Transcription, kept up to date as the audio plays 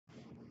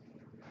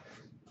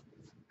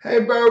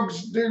Hey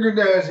folks, Digger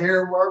Does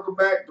here. Welcome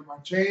back to my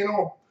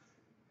channel.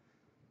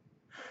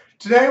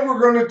 Today we're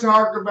going to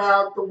talk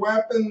about the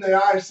weapon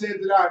that I said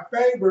that I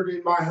favored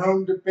in my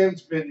home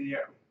defense video.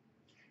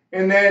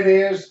 And that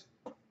is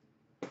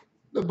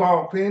the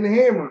ball peen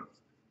hammer.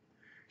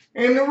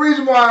 And the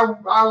reason why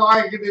I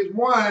like it is,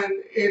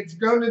 one, it's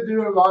going to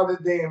do a lot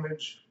of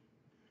damage.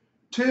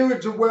 Two,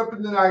 it's a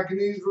weapon that I can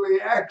easily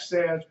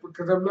access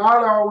because I'm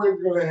not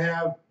always going to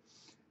have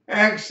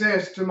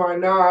access to my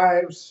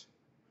knives,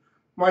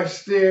 my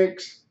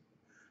sticks,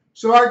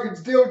 so I can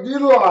still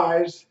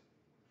utilize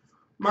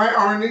my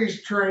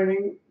Arnis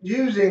training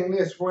using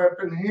this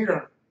weapon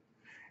here.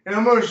 And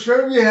I'm going to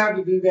show you how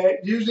to do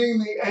that using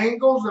the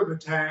angles of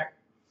attack.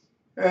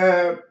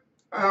 I'm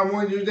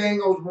going to use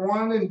angles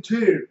 1 and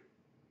 2.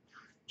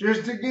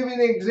 Just to give you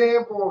an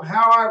example of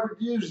how I would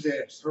use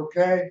this,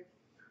 okay?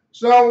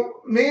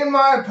 So, me and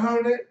my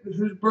opponent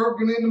who's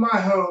broken into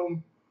my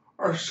home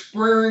are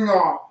squaring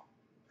off.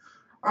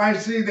 I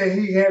see that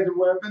he has a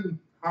weapon,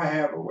 I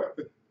have a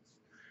weapon.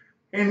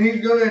 And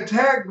he's going to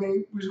attack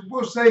me.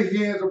 We'll say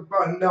he has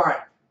a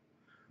knife.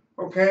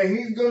 Okay,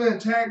 he's going to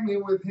attack me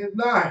with his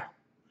knife.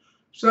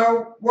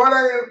 So what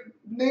I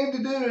need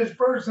to do is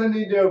first I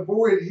need to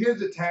avoid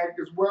his attack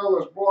as well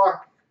as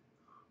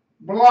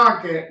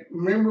block it.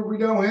 Remember, we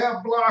don't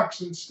have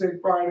blocks in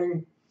stick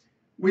fighting.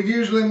 We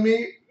usually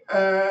meet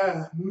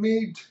a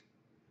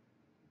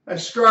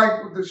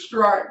strike with a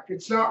strike.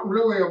 It's not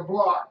really a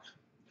block.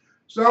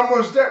 So I'm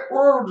going to step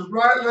forward with his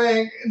right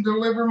leg and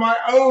deliver my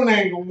own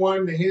angle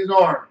 1 to his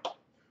arm.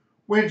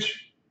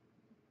 Which,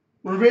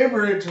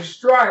 remember, it's a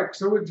strike,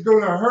 so it's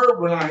going to hurt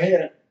when I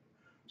hit it.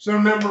 So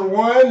number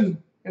 1,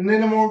 and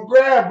then I'm going to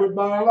grab with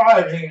my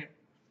right hand.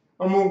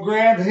 I'm going to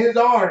grab his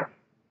arm.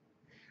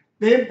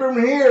 Then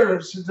from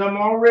here, since I'm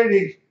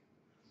already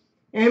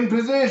in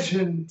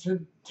position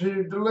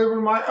to deliver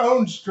my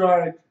own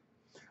strike,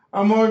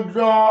 I'm going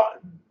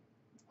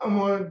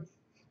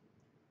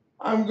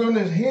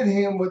to hit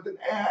him with an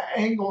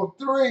angle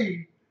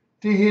 3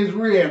 to his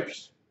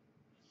ribs.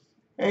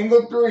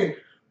 Angle 3.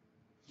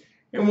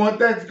 And what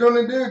that's going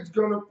to do, it's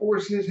going to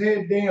force his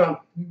head down.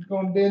 He's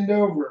going to bend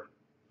over.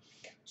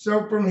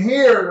 So from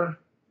here,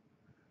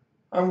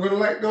 I'm going to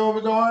let go of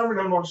his arm and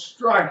I'm going to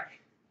strike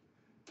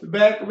the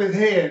back of his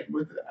head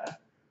with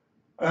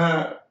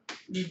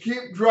just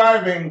keep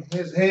driving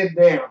his head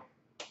down.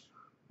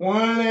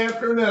 One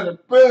after another.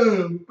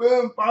 Boom,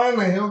 boom.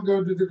 Finally, he'll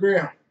go to the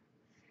ground.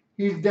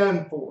 He's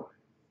done for.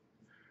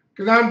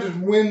 Because I'm just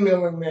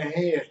windmilling the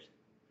head.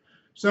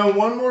 So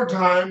one more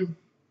time.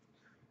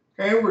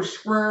 Okay, we're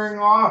squaring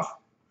off.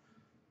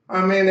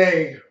 I'm in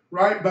a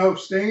right bow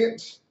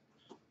stance.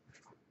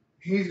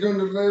 He's going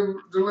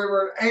to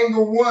deliver an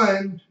angle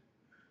 1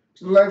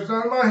 to the left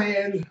side of my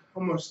head.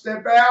 I'm going to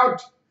step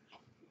out,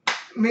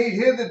 meet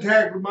his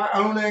attack with my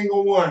own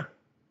angle 1.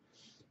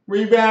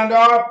 Rebound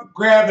off,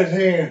 grab his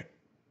hand.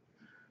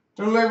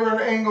 Deliver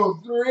an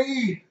angle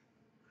 3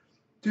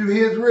 to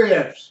his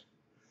ribs.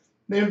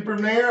 Then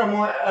from there, I'm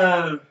going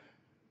to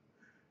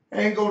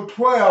angle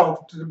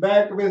 12 to the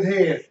back of his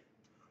head.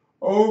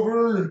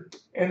 Over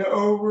and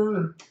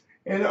over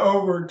and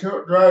over until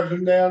it drives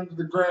him down to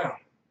the ground.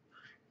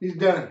 He's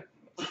done.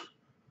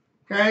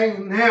 Okay,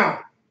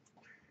 now,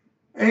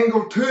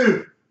 angle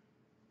 2.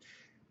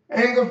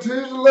 Angle 2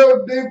 is a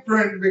little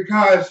different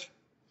because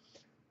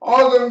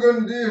all I'm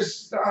going to do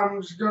is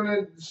I'm just going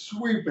to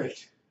sweep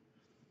it.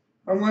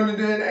 I'm going to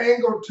do an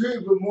angle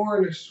 2, but more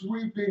in a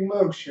sweeping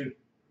motion,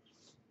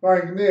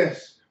 like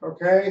this,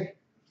 okay?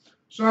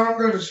 So I'm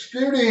going to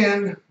scoot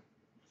in,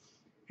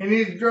 and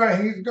he's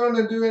going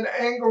to do an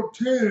angle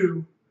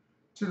 2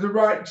 to the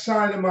right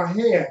side of my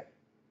head.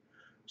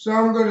 So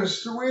I'm going to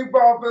sweep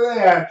off of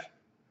that,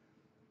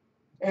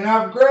 and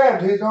I've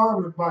grabbed his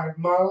arm with my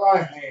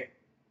right hand,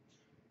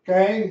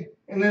 okay?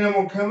 And then I'm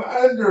going to come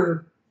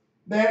under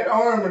that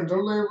arm and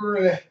deliver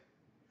an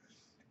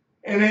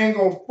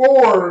angle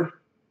 4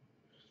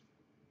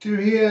 to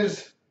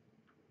his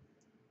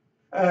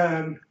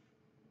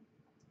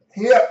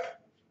hip.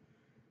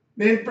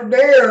 Then from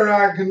there,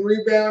 I can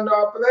rebound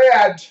off of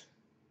that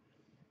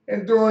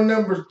and throw a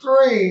number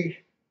 3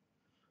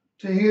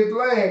 to his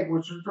leg,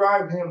 which will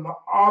drive him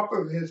off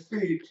of his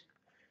feet.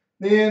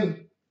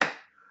 Then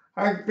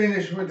I can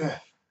finish with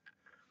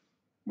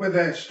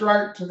a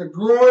strike to the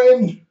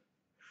groin,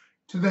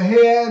 to the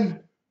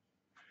head.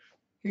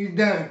 He's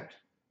done.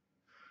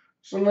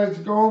 So let's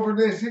go over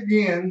this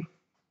again.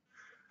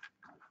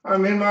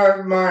 I'm in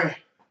my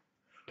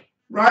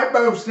right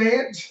bow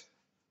stance.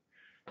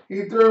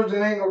 He throws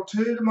an angle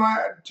 2 to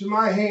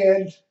my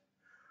head.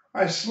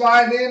 I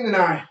slide in and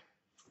I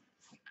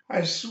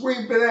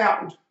sweep it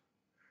out.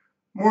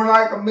 More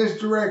like a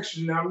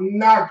misdirection. I'm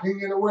knocking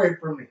it away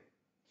from me.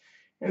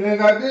 And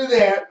as I do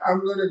that,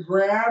 I'm going to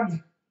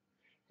grab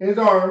his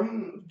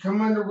arm,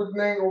 come under with an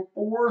angle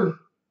 4,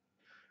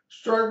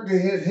 strike to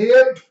his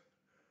hip,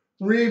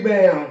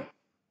 rebound.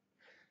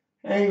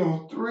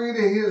 Angle 3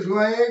 to his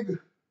leg,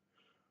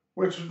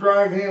 which will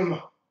drive him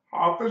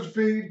off his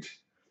feet.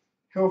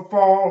 He'll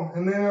fall,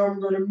 and then I'm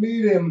going to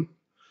meet him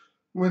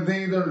with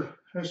either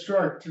a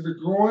strike to the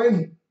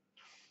groin,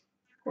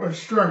 or a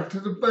strike to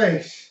the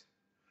face.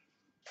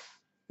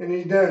 And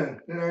he's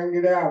done. And I can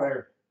get out of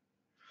there.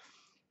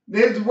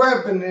 This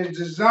weapon is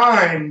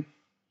designed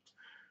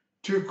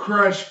to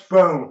crush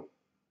bone.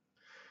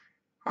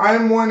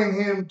 I'm wanting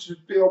him to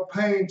feel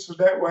pain so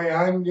that way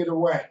I can get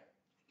away.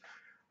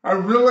 I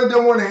really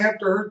don't want to have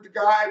to hurt the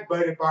guy,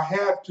 but if I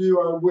have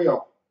to, I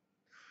will.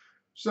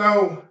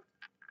 So,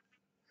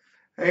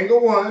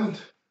 angle one,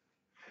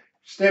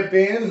 step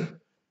in,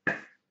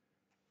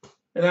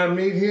 and I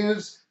meet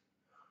his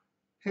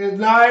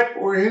knife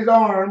or his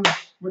arm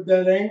with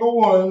that angle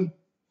one,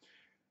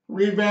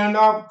 rebound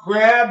off,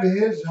 grab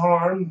his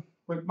arm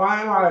with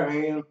my right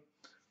hand,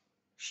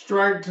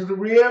 strike to the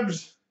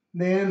ribs,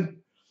 then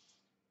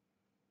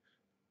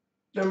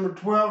number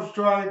 12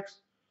 strikes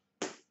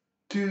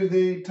to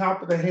the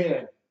top of the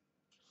head.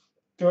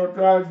 Don't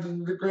drive to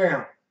the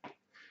ground.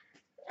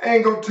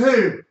 Angle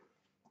two.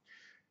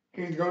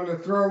 He's going to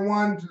throw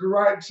one to the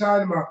right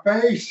side of my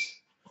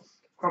face.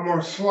 I'm going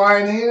to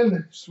slide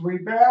in,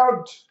 sweep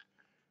out,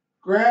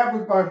 grab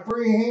with my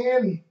free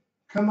hand,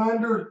 come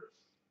under,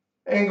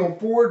 angle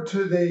forward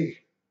to the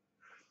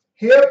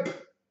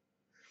hip,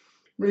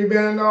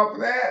 rebound off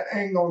of that,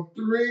 angle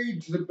three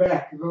to the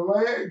back of the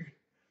leg.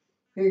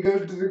 He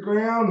goes to the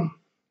ground,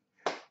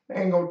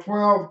 angle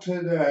 12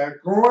 to the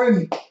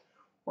groin,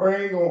 or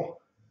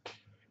angle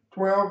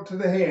 12 to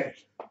the head.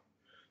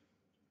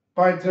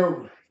 Fight's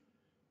over.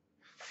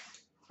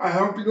 I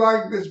hope you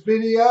liked this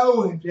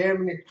video. If you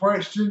have any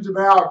questions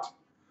about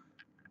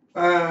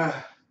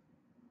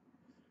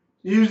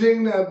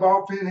using the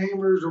ball peen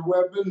hammer as a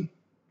weapon,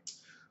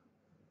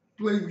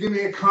 please give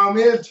me a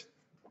comment.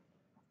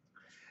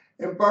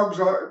 And folks,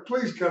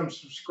 please come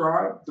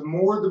subscribe. The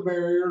more the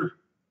merrier.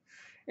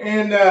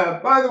 And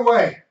by the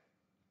way,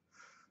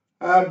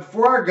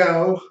 before I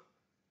go,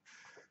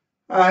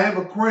 I have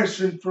a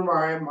question for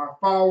my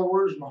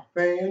followers, my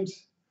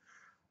fans.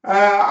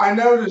 I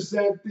noticed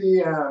that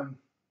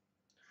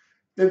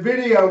the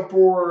video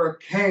for a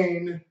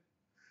cane,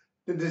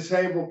 the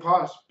disabled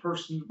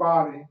person's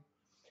body,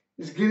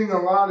 is getting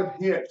a lot of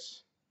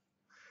hits.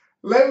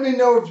 Let me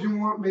know if you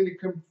want me to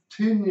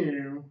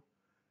continue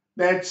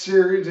that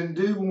series and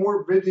do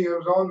more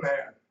videos on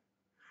that.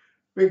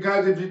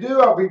 Because if you do,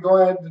 I'll be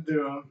glad to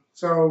do them.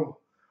 So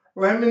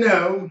let me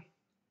know.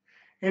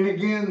 And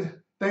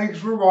again, thanks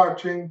for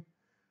watching.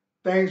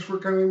 Thanks for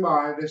coming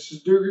by. This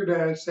is Do Good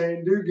Dad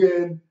saying do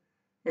good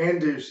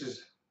and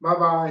deuces.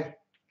 Bye-bye.